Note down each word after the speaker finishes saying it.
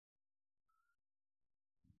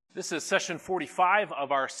This is session 45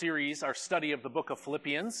 of our series, our study of the book of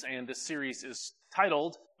Philippians, and this series is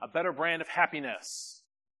titled, A Better Brand of Happiness.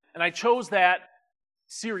 And I chose that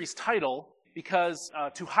series title because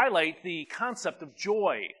to highlight the concept of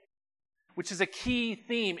joy, which is a key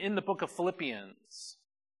theme in the book of Philippians.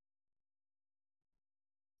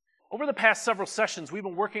 Over the past several sessions, we've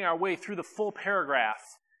been working our way through the full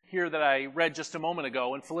paragraph here that I read just a moment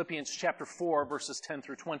ago in Philippians chapter 4, verses 10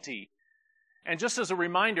 through 20. And just as a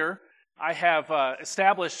reminder, I have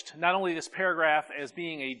established not only this paragraph as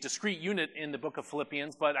being a discrete unit in the book of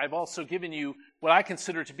Philippians, but I've also given you what I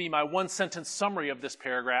consider to be my one-sentence summary of this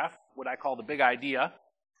paragraph, what I call the big idea.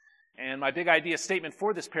 And my big idea statement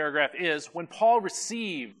for this paragraph is, when Paul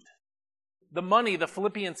received the money the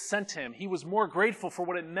Philippians sent him, he was more grateful for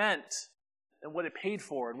what it meant than what it paid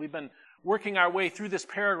for. And we've been working our way through this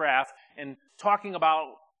paragraph and talking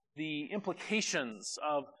about the implications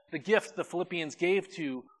of the gift the Philippians gave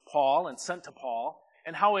to Paul and sent to Paul,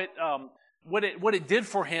 and how what it did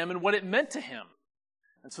for him and what it meant to him.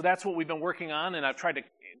 And so that's what we've been working on, and I've tried to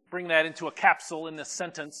bring that into a capsule in this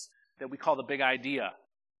sentence that we call the big idea.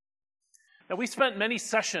 Now, we spent many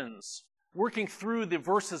sessions working through the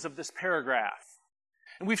verses of this paragraph.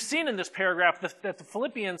 And we've seen in this paragraph that the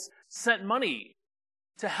Philippians sent money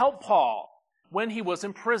to help Paul when he was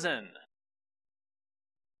in prison.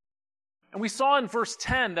 And we saw in verse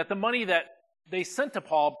 10 that the money that they sent to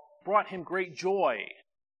Paul brought him great joy.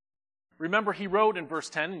 Remember, he wrote in verse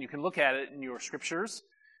 10, and you can look at it in your scriptures,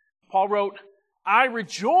 Paul wrote, "I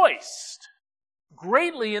rejoiced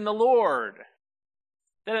greatly in the Lord,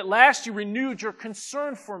 that at last you renewed your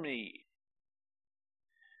concern for me."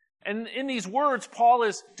 And in these words, Paul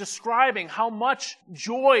is describing how much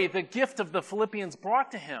joy the gift of the Philippians brought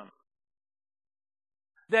to him.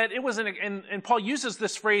 That it was, and Paul uses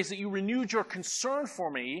this phrase, that you renewed your concern for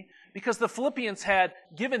me, because the Philippians had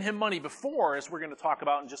given him money before, as we're going to talk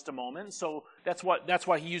about in just a moment. So that's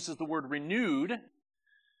why he uses the word renewed.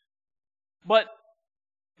 But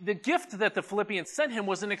the gift that the Philippians sent him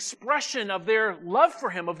was an expression of their love for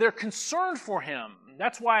him, of their concern for him.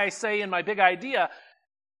 That's why I say in my big idea,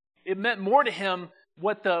 it meant more to him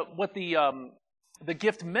what the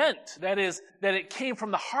gift meant. That is, that it came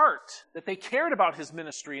from the heart, that they cared about his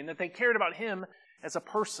ministry and that they cared about him as a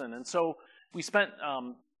person. And so we spent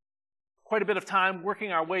quite a bit of time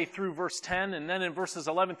working our way through verse 10, and then in verses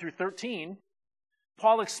 11 through 13,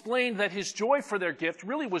 Paul explained that his joy for their gift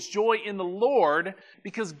really was joy in the Lord,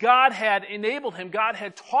 because God had enabled him, God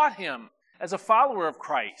had taught him as a follower of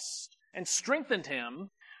Christ and strengthened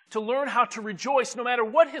him to learn how to rejoice no matter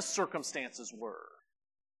what his circumstances were.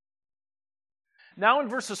 Now in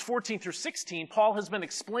verses 14 through 16, Paul has been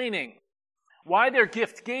explaining why their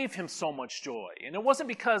gift gave him so much joy. And it wasn't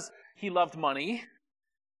because he loved money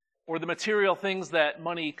or the material things that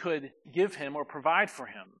money could give him or provide for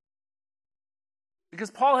him.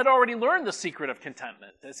 Because Paul had already learned the secret of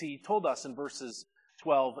contentment, as he told us in verses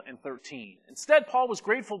 12 and 13. Instead, Paul was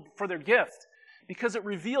grateful for their gift because it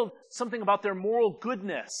revealed something about their moral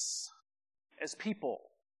goodness as people.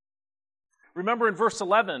 Remember in verse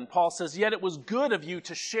 11, Paul says, "Yet it was good of you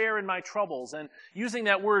to share in my troubles." And using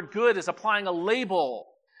that word good is applying a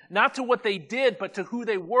label, not to what they did, but to who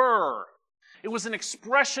they were. It was an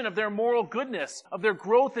expression of their moral goodness, of their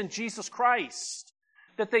growth in Jesus Christ,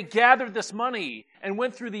 that they gathered this money and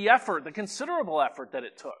went through the effort, the considerable effort that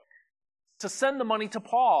it took, to send the money to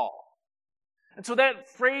Paul. And so that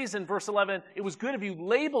phrase in verse 11, "it was good of you,"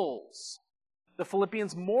 labels the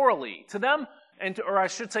Philippians morally. To them, or I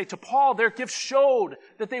should say to Paul, their gift showed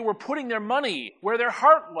that they were putting their money where their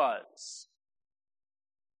heart was.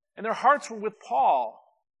 And their hearts were with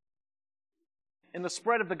Paul in the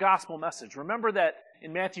spread of the gospel message. Remember that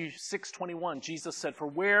in Matthew 6:21, Jesus said, "For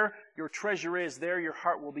where your treasure is, there your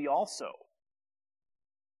heart will be also."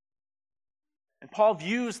 And Paul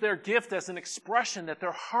views their gift as an expression that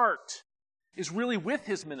their heart is really with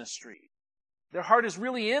his ministry. Their heart is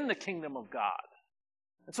really in the kingdom of God.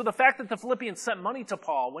 And so the fact that the Philippians sent money to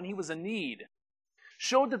Paul when he was in need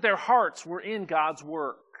showed that their hearts were in God's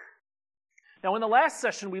work. Now, in the last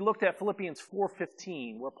session, we looked at Philippians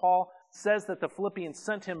 4:15, where Paul says that the Philippians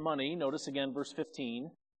sent him money. Notice again verse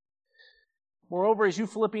 15. "Moreover, as you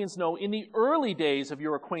Philippians know, in the early days of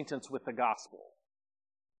your acquaintance with the gospel."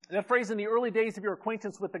 And that phrase, "in the early days of your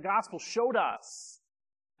acquaintance with the gospel," showed us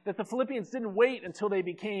that the Philippians didn't wait until they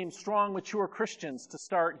became strong, mature Christians to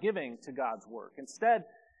start giving to God's work. Instead,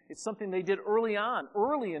 it's something they did early on,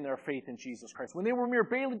 early in their faith in Jesus Christ. When they were mere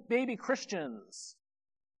baby Christians,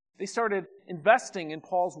 they started investing in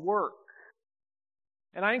Paul's work.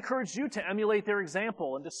 And I encourage you to emulate their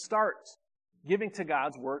example and to start giving to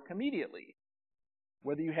God's work immediately.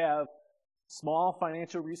 whether you have small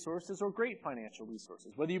financial resources or great financial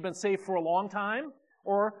resources, whether you've been saved for a long time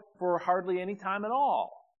or for hardly any time at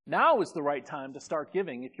all. Now is the right time to start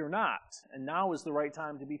giving if you're not. And now is the right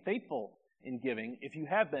time to be faithful in giving if you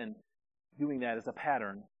have been doing that as a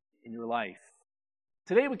pattern in your life.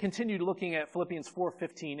 Today we continue looking at Philippians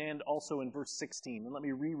 4:15 and also in verse 16. And let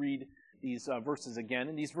me reread these verses again.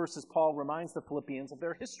 In these verses, Paul reminds the Philippians of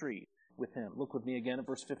their history with him. Look with me again at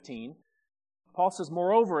verse 15. Paul says,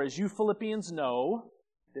 "Moreover, as you Philippians know,"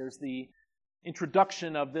 there's the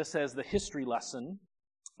introduction of this as the history lesson.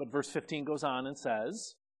 But verse 15 goes on and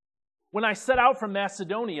says, "When I set out from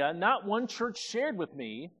Macedonia, not one church shared with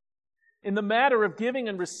me in the matter of giving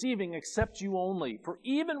and receiving except you only. For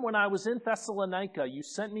even when I was in Thessalonica, you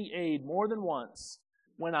sent me aid more than once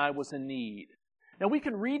when I was in need." Now we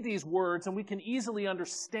can read these words and we can easily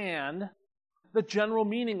understand the general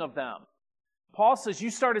meaning of them. Paul says,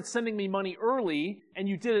 you started sending me money early and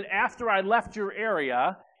you did it after I left your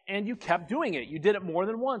area and you kept doing it. You did it more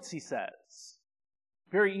than once, he says.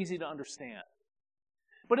 Very easy to understand.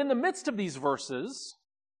 But in the midst of these verses,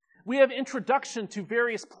 we have introduction to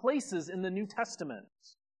various places in the New Testament.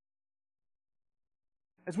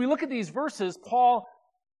 As we look at these verses, Paul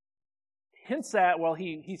hints at,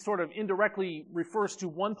 he sort of indirectly refers to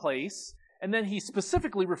one place, and then he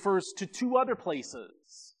specifically refers to two other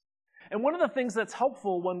places. And one of the things that's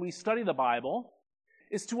helpful when we study the Bible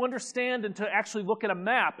is to understand and to actually look at a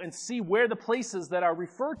map and see where the places that are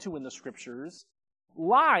referred to in the Scriptures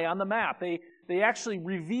lie on the map. They actually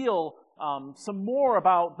reveal some more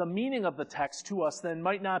about the meaning of the text to us than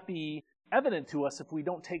might not be evident to us if we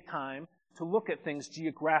don't take time to look at things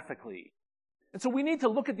geographically. And so we need to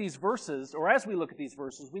look at these verses, or as we look at these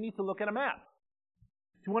verses, we need to look at a map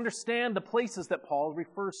to understand the places that Paul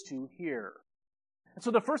refers to here. And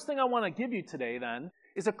so the first thing I want to give you today then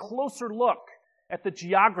is a closer look at the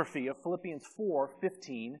geography of Philippians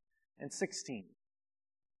 4:15 and 16.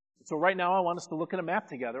 So right now I want us to look at a map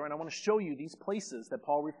together, and I want to show you these places that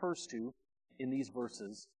Paul refers to in these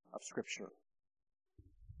verses of Scripture.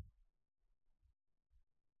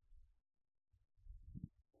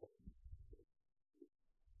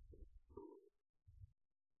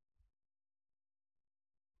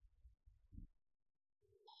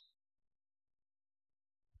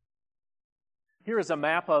 Here is a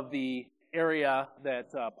map of the area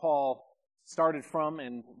that Paul started from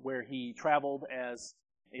and where he traveled as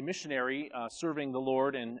a missionary serving the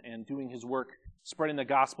Lord and doing his work, spreading the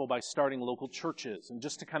gospel by starting local churches. And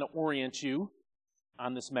just to kind of orient you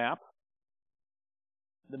on this map,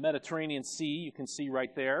 the Mediterranean Sea, you can see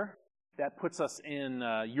right there. That puts us in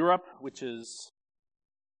Europe, which is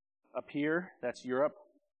up here. That's Europe.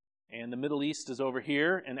 And the Middle East is over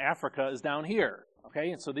here, and Africa is down here.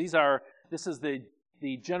 Okay, and so this is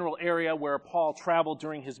the general area where Paul traveled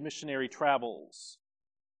during his missionary travels.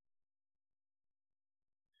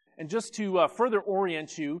 And just to further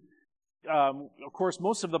orient you, of course,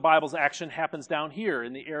 most of the Bible's action happens down here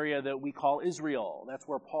in the area that we call Israel. That's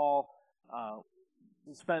where Paul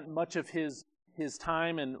spent much of his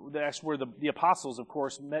time, and that's where the apostles, of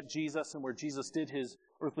course, met Jesus and where Jesus did his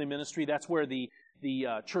earthly ministry. That's where the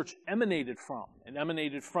church emanated from, and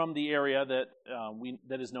emanated from the area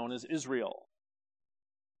that is known as Israel.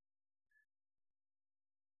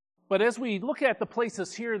 But as we look at the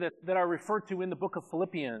places here that are referred to in the book of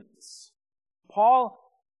Philippians, Paul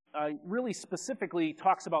really specifically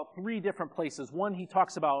talks about three different places. One he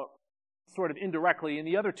talks about sort of indirectly, and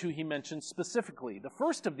the other two he mentions specifically. The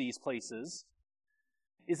first of these places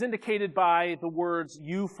is indicated by the words,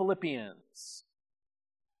 "you Philippians."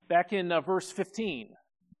 Back in verse 15,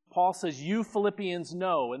 Paul says, "You Philippians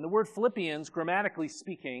know." And the word Philippians, grammatically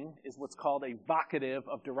speaking, is what's called a vocative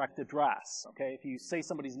of direct address. Okay, if you say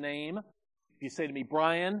somebody's name, if you say to me,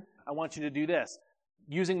 "Brian, I want you to do this,"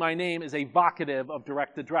 using my name is a vocative of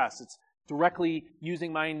direct address. It's directly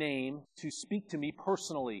using my name to speak to me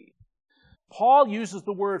personally. Paul uses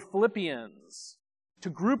the word Philippians to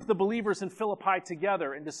group the believers in Philippi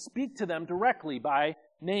together and to speak to them directly by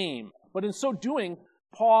name. But in so doing,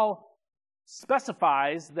 Paul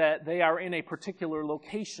specifies that they are in a particular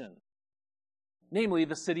location, namely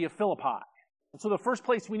the city of Philippi. And so the first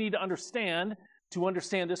place we need to understand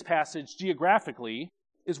this passage geographically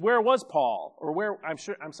is where was Paul, or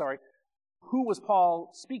who was Paul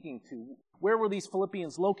speaking to? Where were these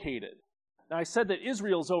Philippians located? Now I said that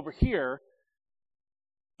Israel's over here.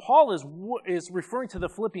 Paul is referring to the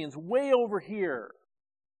Philippians way over here.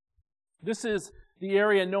 This is the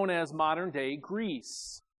area known as modern-day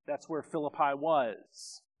Greece. That's where Philippi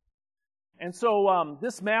was. And so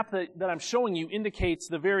this map that I'm showing you indicates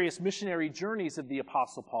the various missionary journeys of the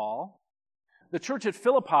Apostle Paul. The church at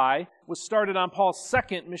Philippi was started on Paul's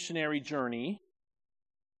second missionary journey.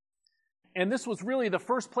 And this was really the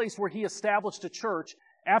first place where he established a church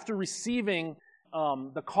after receiving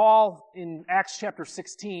the call in Acts chapter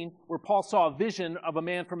 16, where Paul saw a vision of a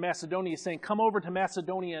man from Macedonia saying, "Come over to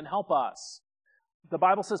Macedonia and help us." The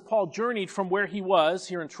Bible says Paul journeyed from where he was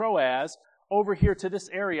here in Troas over here to this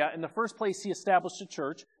area, and the first place he established a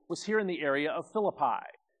church was here in the area of Philippi.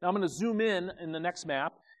 Now I'm going to zoom in the next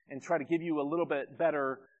map and try to give you a little bit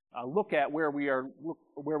better look at where we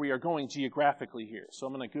are going geographically here. So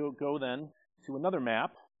I'm going to go then to another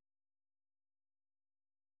map.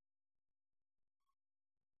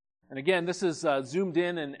 And again, this is zoomed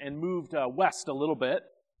in and moved west a little bit.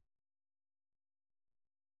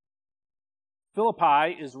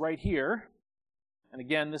 Philippi is right here. And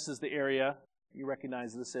again, this is the area, you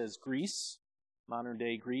recognize this as Greece,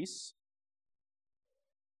 modern-day Greece.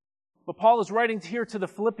 But Paul is writing here to the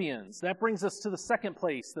Philippians. That brings us to the second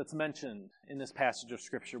place that's mentioned in this passage of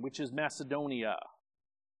Scripture, which is Macedonia.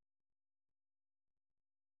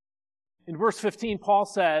 In verse 15, Paul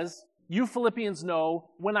says, "You Philippians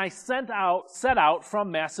know when I set out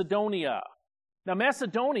from Macedonia." Now,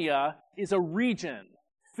 Macedonia is a region.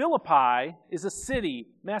 Philippi is a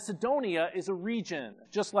city. Macedonia is a region.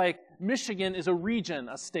 Just like Michigan is a region,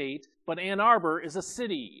 a state, but Ann Arbor is a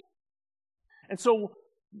city. And so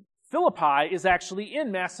Philippi is actually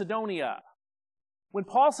in Macedonia. When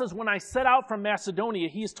Paul says, "When I set out from Macedonia,"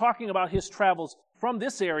 he is talking about his travels from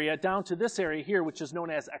this area down to this area here, which is known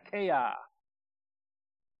as Achaia.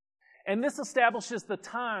 And this establishes the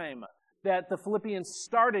time that the Philippians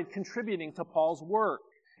started contributing to Paul's work.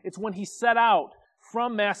 It's when he set out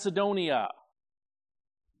from Macedonia.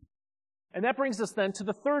 And that brings us then to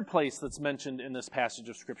the third place that's mentioned in this passage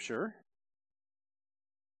of Scripture,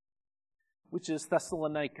 which is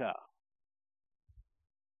Thessalonica.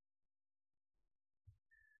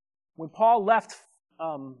 When Paul left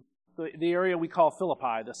the area we call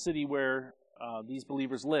Philippi, the city where these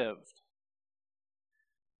believers lived,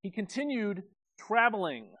 he continued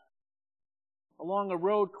traveling along a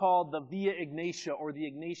road called the Via Ignatia, or the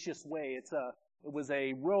Ignatius Way. It was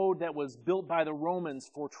a road that was built by the Romans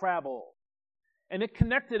for travel. And it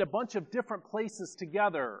connected a bunch of different places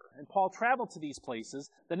together. And Paul traveled to these places.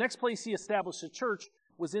 The next place he established a church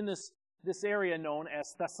was in this area known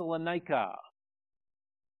as Thessalonica.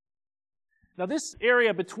 Now this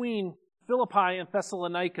area between Philippi and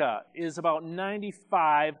Thessalonica is about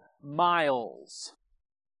 95 miles.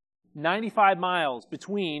 95 miles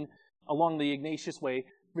along the Ignatius Way,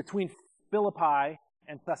 between Philippi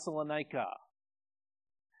and Thessalonica.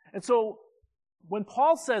 And so, when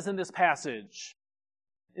Paul says in this passage,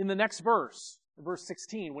 in the next verse, verse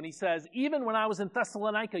 16, when he says, "Even when I was in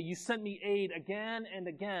Thessalonica, you sent me aid again and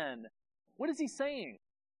again," what is he saying?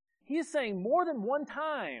 He is saying more than one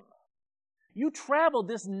time, you traveled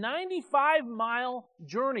this 95-mile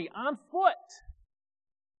journey on foot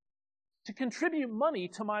to contribute money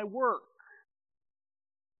to my work.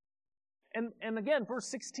 And again, verse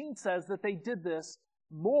 16 says that they did this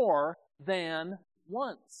more than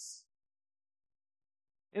once.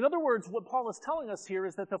 In other words, what Paul is telling us here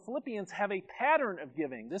is that the Philippians have a pattern of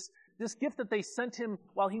giving. This gift that they sent him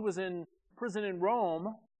while he was in prison in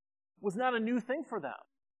Rome was not a new thing for them.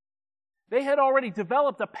 They had already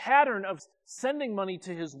developed a pattern of sending money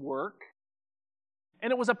to his work,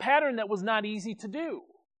 and it was a pattern that was not easy to do.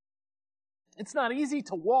 It's not easy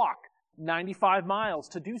to walk 95 miles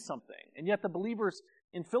to do something. And yet the believers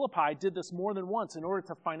in Philippi did this more than once in order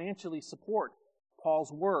to financially support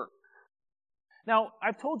Paul's work. Now,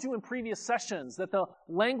 I've told you in previous sessions that the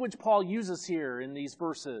language Paul uses here in these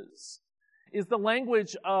verses is the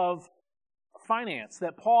language of finance,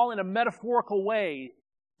 that Paul, in a metaphorical way,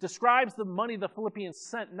 describes the money the Philippians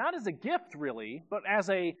sent not as a gift, really, but as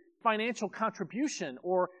a financial contribution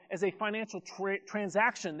or as a financial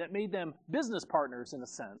transaction that made them business partners, in a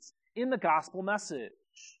sense, in the gospel message.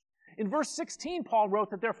 In verse 16, Paul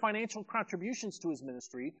wrote that their financial contributions to his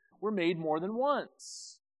ministry were made more than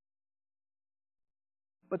once.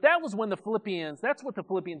 But that was when that's what the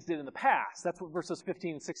Philippians did in the past. That's what verses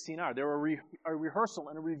 15 and 16 are. They're a rehearsal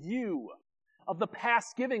and a review of the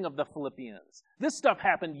past giving of the Philippians. This stuff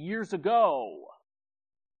happened years ago.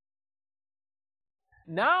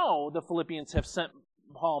 Now the Philippians have sent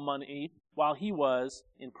Paul money while he was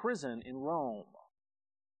in prison in Rome.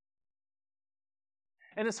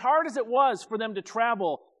 And as hard as it was for them to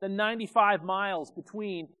travel the 95 miles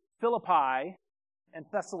between Philippi and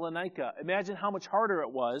Thessalonica, imagine how much harder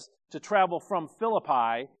it was to travel from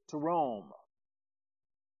Philippi to Rome.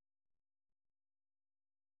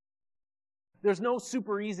 There's no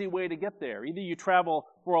super easy way to get there. Either you travel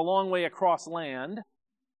for a long way across land,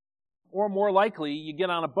 or more likely, you get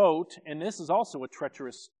on a boat, and this is also a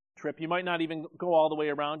treacherous trip. You might not even go all the way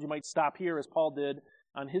around. You might stop here, as Paul did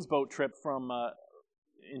on his boat trip from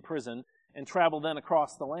in prison, and travel then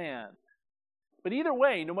across the land. But either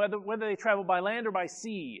way, no matter whether they travel by land or by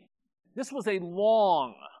sea, this was a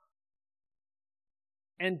long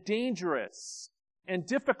and dangerous and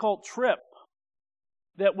difficult trip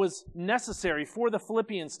that was necessary for the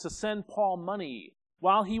Philippians to send Paul money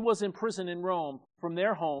while he was in prison in Rome from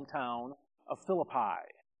their hometown of Philippi.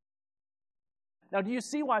 Now, do you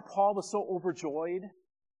see why Paul was so overjoyed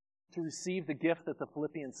to receive the gift that the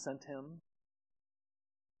Philippians sent him?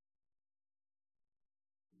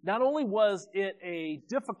 Not only was it a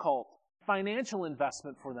difficult financial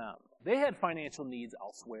investment for them, they had financial needs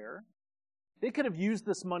elsewhere. They could have used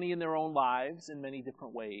this money in their own lives in many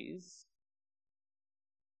different ways.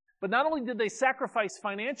 But not only did they sacrifice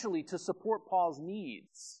financially to support Paul's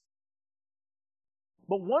needs,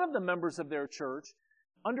 but one of the members of their church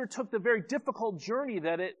undertook the very difficult journey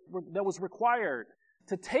that was required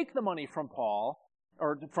to take the money from Paul,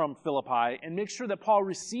 or from Philippi, and make sure that Paul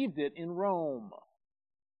received it in Rome.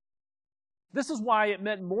 This is why it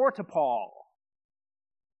meant more to Paul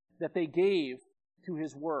that they gave to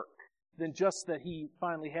his work than just that he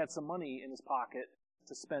finally had some money in his pocket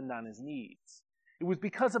to spend on his needs. It was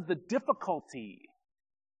because of the difficulty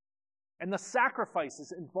and the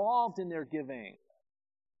sacrifices involved in their giving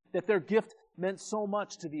that their gift meant so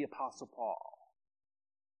much to the Apostle Paul.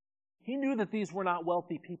 He knew that these were not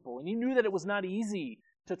wealthy people, and he knew that it was not easy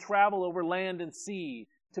to travel over land and sea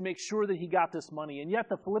to make sure that he got this money. And yet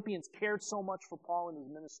the Philippians cared so much for Paul and his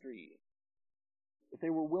ministry that they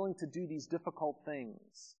were willing to do these difficult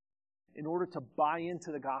things in order to buy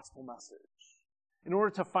into the gospel message, in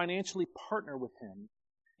order to financially partner with him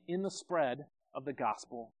in the spread of the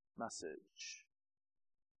gospel message.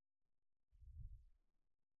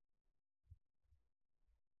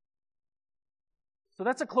 So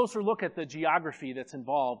that's a closer look at the geography that's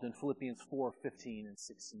involved in Philippians 4:15 and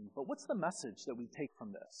 16. But what's the message that we take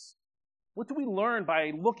from this? What do we learn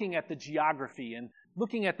by looking at the geography and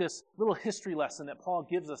looking at this little history lesson that Paul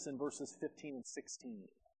gives us in verses 15 and 16?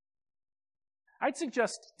 I'd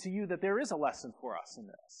suggest to you that there is a lesson for us in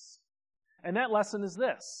this. And that lesson is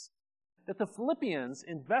this, that the Philippians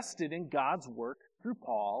invested in God's work through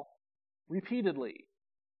Paul repeatedly.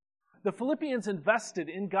 The Philippians invested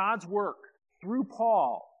in God's work through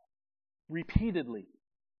Paul repeatedly.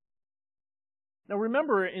 Now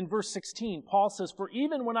remember in verse 16, Paul says, "For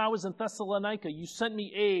even when I was in Thessalonica, you sent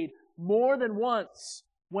me aid more than once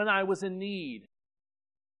when I was in need."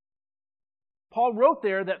 Paul wrote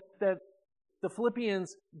there that the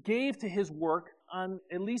Philippians gave to his work on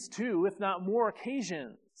at least 2, if not more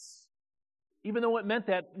occasions, even though it meant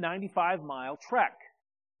that 95-mile trek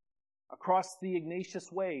across the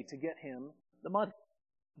Ignatius Way to get him the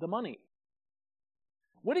money.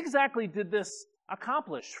 What exactly did this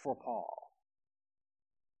accomplish for Paul?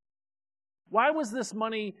 Why was this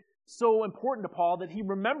money so important to Paul that he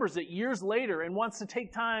remembers it years later and wants to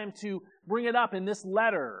take time to bring it up in this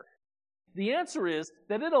letter? The answer is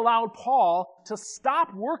that it allowed Paul to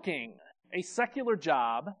stop working a secular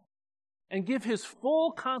job and give his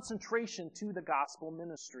full concentration to the gospel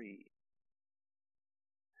ministry.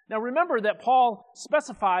 Now remember that Paul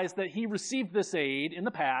specifies that he received this aid in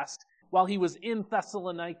the past while he was in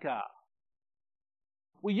Thessalonica.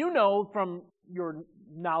 Well, you know from your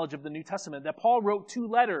knowledge of the New Testament that Paul wrote 2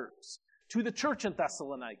 letters to the church in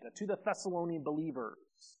Thessalonica, to the Thessalonian believers.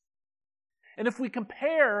 And if we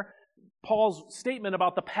compare Paul's statement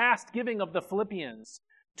about the past giving of the Philippians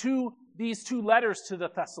to these 2 letters to the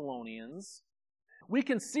Thessalonians, we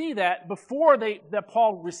can see that before that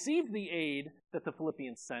Paul received the aid that the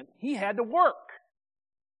Philippians sent, he had to work.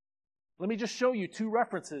 Let me just show you 2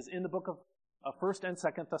 references in the book of 1st and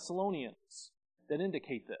 2nd Thessalonians that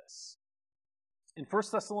indicate this. In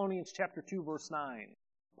 1 Thessalonians chapter 2, verse 9,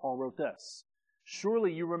 Paul wrote this,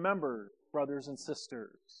 "Surely you remember, brothers and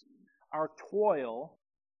sisters, our toil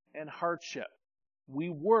and hardship. We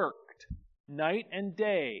worked night and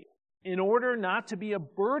day in order not to be a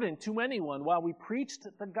burden to anyone while we preached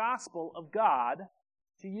the gospel of God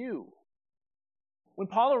to you." When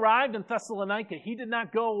Paul arrived in Thessalonica, he did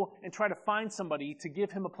not go and try to find somebody to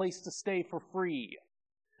give him a place to stay for free.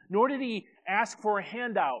 Nor did he ask for a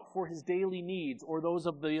handout for his daily needs or those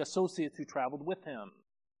of the associates who traveled with him.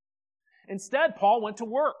 Instead, Paul went to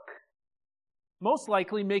work, most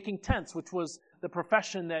likely making tents, which was the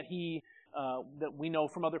profession that that we know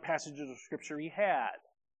from other passages of Scripture he had.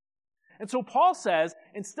 And so Paul says,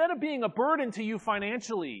 instead of being a burden to you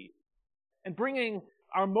financially, and bringing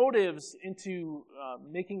our motives into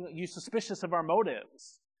making you suspicious of our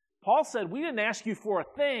motives. Paul said, we didn't ask you for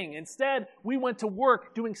a thing. Instead, we went to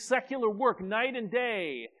work doing secular work night and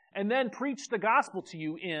day, and then preached the gospel to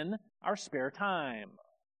you in our spare time.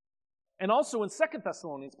 And also in 2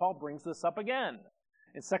 Thessalonians, Paul brings this up again.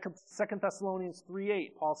 In 2 Thessalonians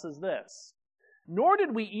 3:8, Paul says this, nor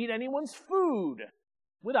did we eat anyone's food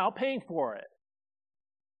without paying for it.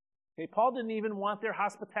 Okay, Paul didn't even want their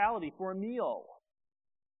hospitality for a meal.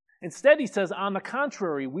 Instead, he says, on the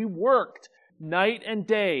contrary, we worked night and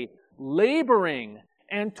day, laboring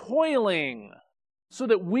and toiling, so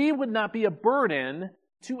that we would not be a burden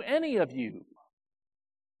to any of you.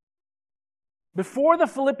 Before the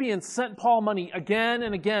Philippians sent Paul money again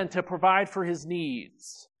and again to provide for his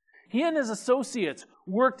needs, he and his associates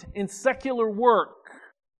worked in secular work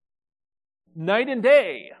night and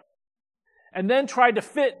day, and then tried to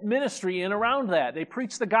fit ministry in around that. They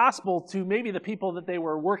preached the gospel to maybe the people that they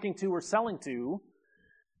were working to or selling to.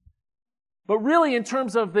 But really, in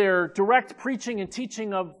terms of their direct preaching and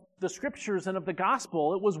teaching of the scriptures and of the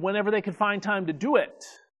gospel, it was whenever they could find time to do it.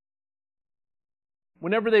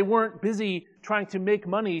 Whenever they weren't busy trying to make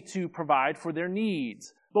money to provide for their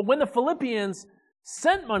needs. But when the Philippians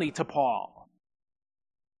sent money to Paul,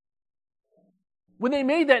 when they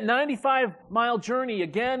made that 95-mile journey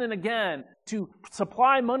again and again to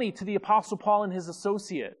supply money to the Apostle Paul and his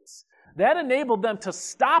associates, that enabled them to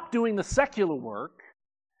stop doing the secular work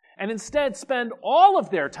and instead spend all of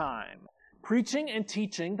their time preaching and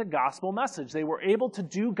teaching the gospel message. They were able to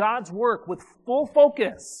do God's work with full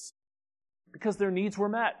focus because their needs were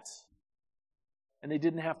met and they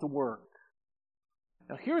didn't have to work.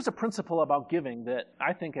 Now, here's a principle about giving that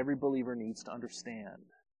I think every believer needs to understand.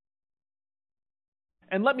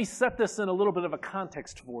 And let me set this in a little bit of a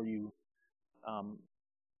context for you,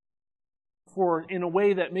 in a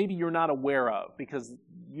way that maybe you're not aware of because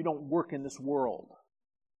you don't work in this world.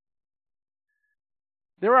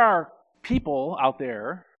 There are people out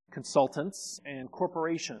there, consultants and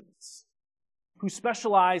corporations, who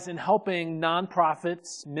specialize in helping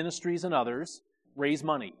nonprofits, ministries, and others raise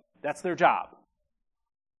money. That's their job.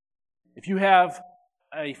 If you have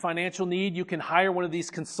a financial need, you can hire one of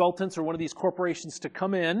these consultants or one of these corporations to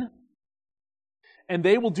come in, and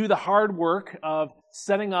they will do the hard work of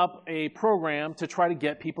setting up a program to try to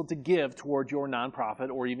get people to give toward your nonprofit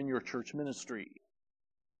or even your church ministry.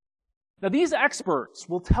 Now, these experts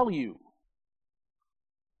will tell you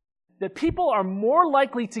that people are more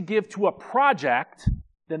likely to give to a project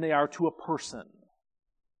than they are to a person.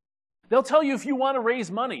 They'll tell you if you want to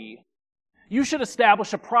raise money, you should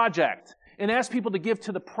establish a project and ask people to give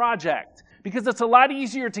to the project, because it's a lot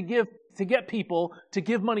easier to get people to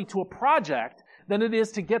give money to a project than it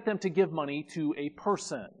is to get them to give money to a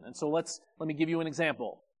person. And so let me give you an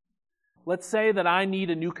example. Let's say that I need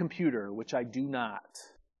a new computer, which I do not.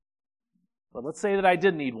 But let's say that I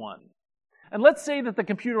did need one. And let's say that the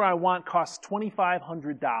computer I want costs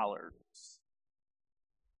 $2,500.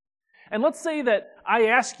 And let's say that I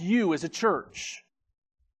ask you as a church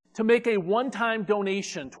to make a one-time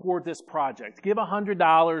donation toward this project. Give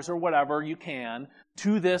 $100 or whatever you can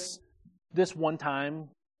to this one-time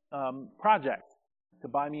project to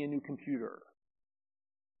buy me a new computer.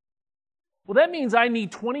 Well, that means I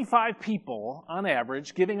need 25 people on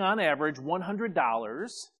average, giving on average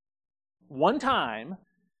 $100 one time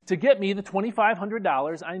to get me the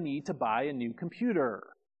 $2,500 I need to buy a new computer.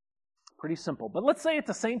 Pretty simple. But let's say at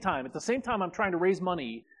the same time I'm trying to raise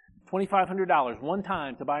money, $2,500 one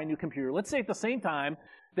time to buy a new computer. Let's say at the same time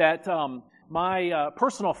that my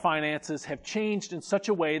personal finances have changed in such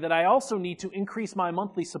a way that I also need to increase my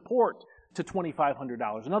monthly support to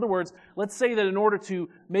 $2,500. In other words, let's say that in order to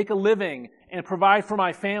make a living and provide for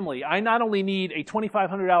my family, I not only need a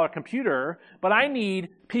 $2,500 computer, but I need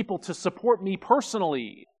people to support me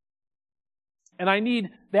personally. And I need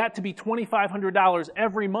that to be $2,500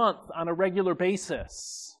 every month on a regular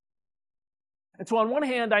basis. And so on one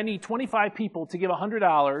hand, I need 25 people to give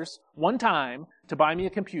 $100 one time to buy me a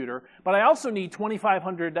computer, but I also need 25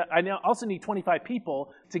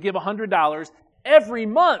 people to give $100 every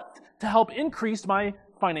month to help increase my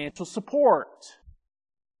financial support.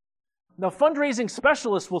 Now, fundraising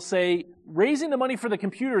specialists will say raising the money for the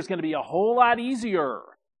computer is going to be a whole lot easier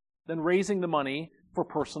than raising the money for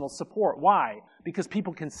personal support. Why? Because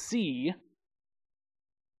people can see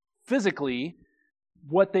physically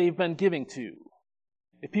what they've been giving to.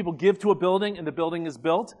 If people give to a building and the building is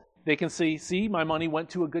built, they can see my money went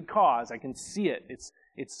to a good cause. I can see it.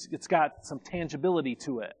 It's got some tangibility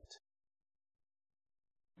to it.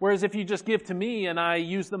 Whereas if you just give to me and I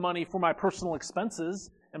use the money for my personal expenses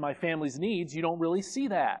and my family's needs, you don't really see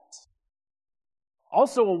that.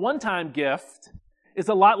 Also, a one-time gift is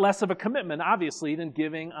a lot less of a commitment, obviously, than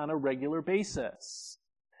giving on a regular basis.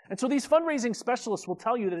 And so these fundraising specialists will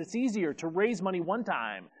tell you that it's easier to raise money one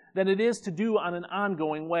time than it is to do on an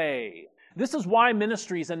ongoing way. This is why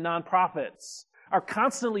ministries and nonprofits are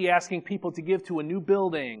constantly asking people to give to a new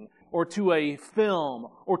building or to a film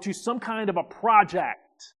or to some kind of a project.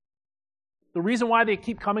 The reason why they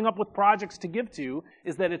keep coming up with projects to give to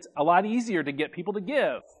is that it's a lot easier to get people to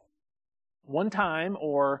give one time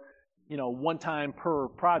or, one time per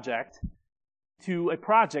project to a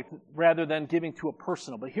project rather than giving to a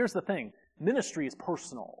personal. But here's the thing. Ministry is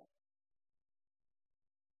personal.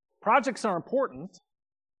 Projects are important,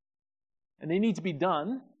 and they need to be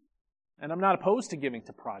done, and I'm not opposed to giving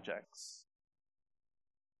to projects.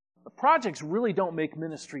 But projects really don't make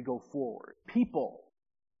ministry go forward.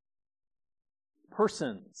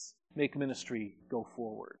 Persons make ministry go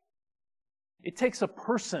forward. It takes a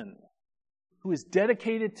person who is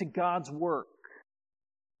dedicated to God's work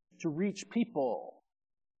to reach people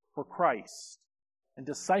for Christ and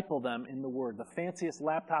disciple them in the Word. The fanciest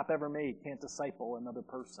laptop ever made can't disciple another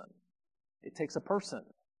person. It takes a person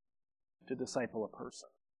to disciple a person.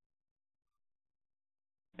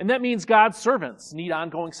 And that means God's servants need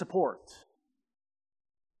ongoing support.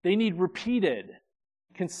 They need repeated,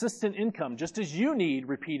 consistent income, just as you need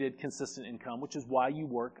repeated, consistent income, which is why you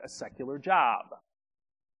work a secular job.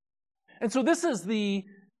 And so this is the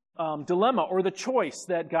dilemma or the choice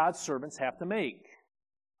that God's servants have to make.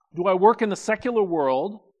 Do I work in the secular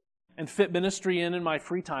world and fit ministry in my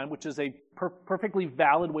free time, which is a perfectly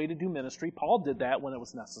valid way to do ministry? Paul did that when it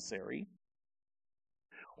was necessary.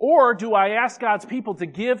 Or do I ask God's people to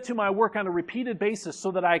give to my work on a repeated basis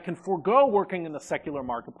so that I can forego working in the secular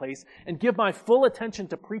marketplace and give my full attention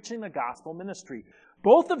to preaching the gospel ministry?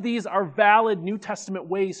 Both of these are valid New Testament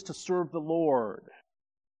ways to serve the Lord.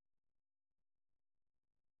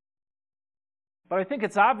 But I think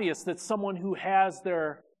it's obvious that someone who has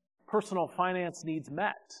their personal finance needs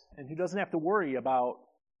met and who doesn't have to worry about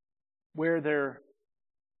where their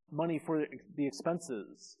money for the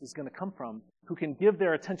expenses is going to come from, who can give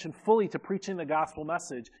their attention fully to preaching the gospel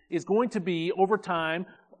message, is going to be, over time,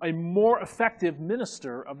 a more effective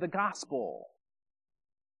minister of the gospel.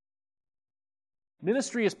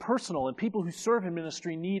 Ministry is personal, and people who serve in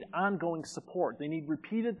ministry need ongoing support. They need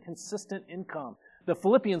repeated, consistent income. The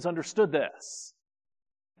Philippians understood this.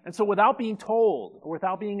 And so without being told or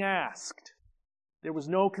without being asked, there was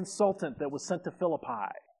no consultant that was sent to Philippi.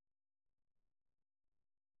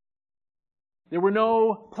 There were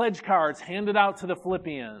no pledge cards handed out to the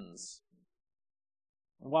Philippians.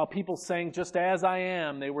 And while people sang "Just As I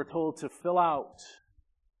Am," they were told to fill out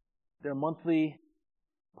their monthly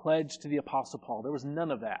pledge to the Apostle Paul. There was none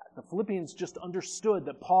of that. The Philippians just understood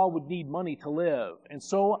that Paul would need money to live. And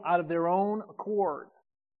so, out of their own accord,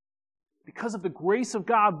 because of the grace of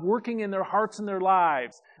God working in their hearts and their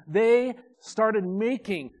lives, they started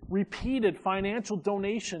making repeated financial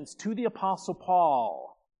donations to the Apostle Paul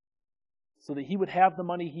so that he would have the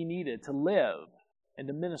money he needed to live and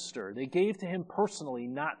to minister. They gave to him personally,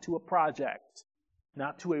 not to a project,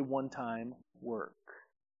 not to a one-time work.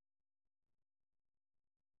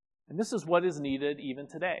 And this is what is needed even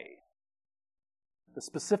today. The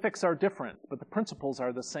specifics are different, but the principles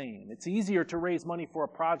are the same. It's easier to raise money for a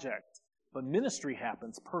project, but ministry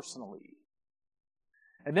happens personally.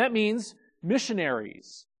 And that means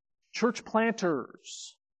missionaries, church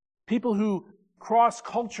planters, people who cross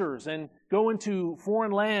cultures and go into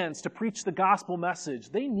foreign lands to preach the gospel message.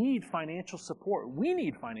 They need financial support. We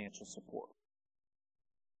need financial support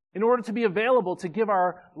in order to be available to give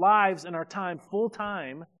our lives and our time full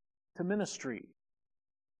time to ministry.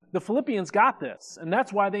 The Philippians got this, and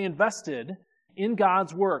that's why they invested in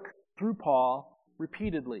God's work through Paul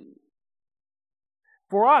repeatedly.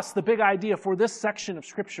 For us, the big idea for this section of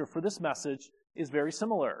Scripture, for this message, is very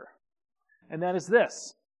similar. And that is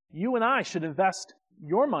this: you and I should invest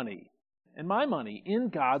your money and my money in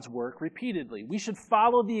God's work repeatedly. We should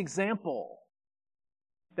follow the example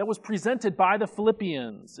that was presented by the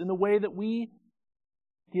Philippians in the way that we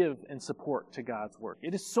give and support to God's work.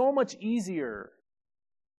 It is so much easier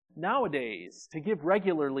nowadays to give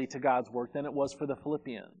regularly to God's work than it was for the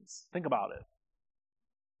Philippians. Think about it.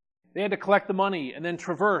 They had to collect the money and then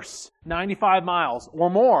traverse 95 miles or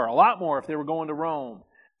more, a lot more if they were going to Rome,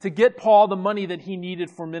 to get Paul the money that he needed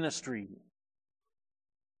for ministry.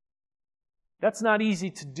 That's not easy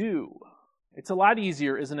to do. It's a lot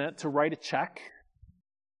easier, isn't it, to write a check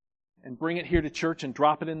and bring it here to church and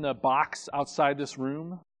drop it in the box outside this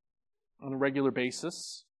room on a regular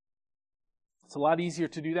basis. It's a lot easier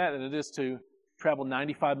to do that than it is to travel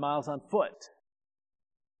 95 miles on foot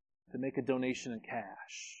to make a donation in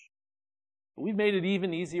cash. But we've made it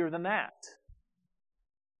even easier than that.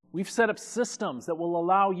 We've set up systems that will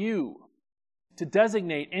allow you to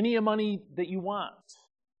designate any money that you want,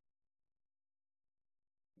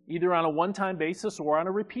 either on a one-time basis or on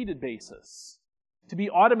a repeated basis, to be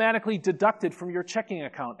automatically deducted from your checking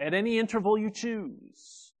account at any interval you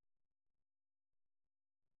choose.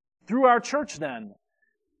 Through our church, then,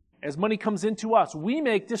 as money comes into us, we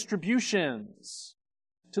make distributions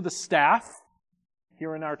to the staff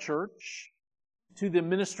here in our church, to the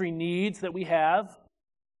ministry needs that we have.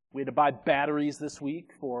 We had to buy batteries this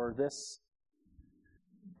week for this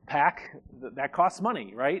pack. That costs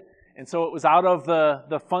money, right? And so it was out of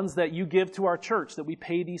the funds that you give to our church that we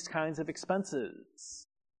pay these kinds of expenses.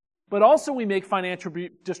 But also we make financial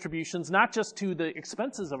distributions not just to the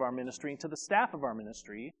expenses of our ministry and to the staff of our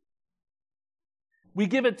ministry. We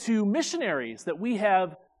give it to missionaries that we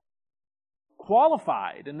have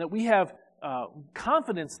qualified and that we have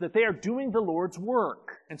confidence that they are doing the Lord's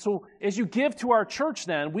work. And so as you give to our church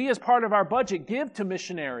then, we as part of our budget give to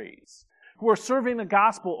missionaries who are serving the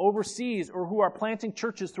gospel overseas or who are planting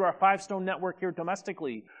churches through our Five Stone network here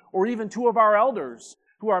domestically, or even two of our elders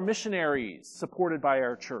who are missionaries supported by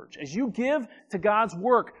our church. As you give to God's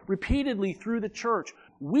work repeatedly through the church,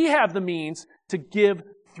 we have the means to give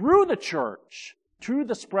through the church, through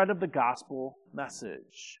the spread of the gospel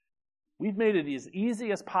message. We've made it as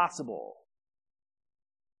easy as possible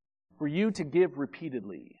for you to give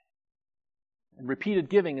repeatedly. And repeated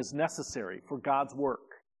giving is necessary for God's work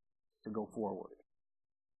to go forward.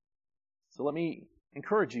 So let me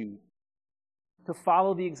encourage you to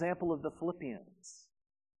follow the example of the Philippians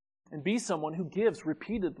and be someone who gives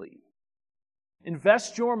repeatedly.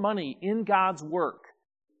 Invest your money in God's work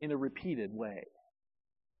in a repeated way.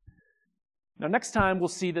 Now, next time we'll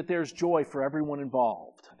see that there's joy for everyone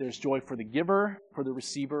involved. There's joy for the giver, for the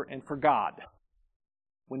receiver, and for God.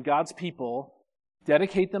 When God's people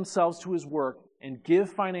dedicate themselves to His work and give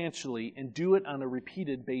financially and do it on a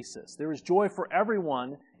repeated basis. There is joy for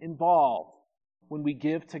everyone involved when we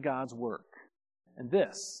give to God's work. And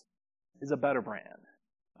this is a better brand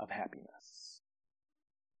of happiness.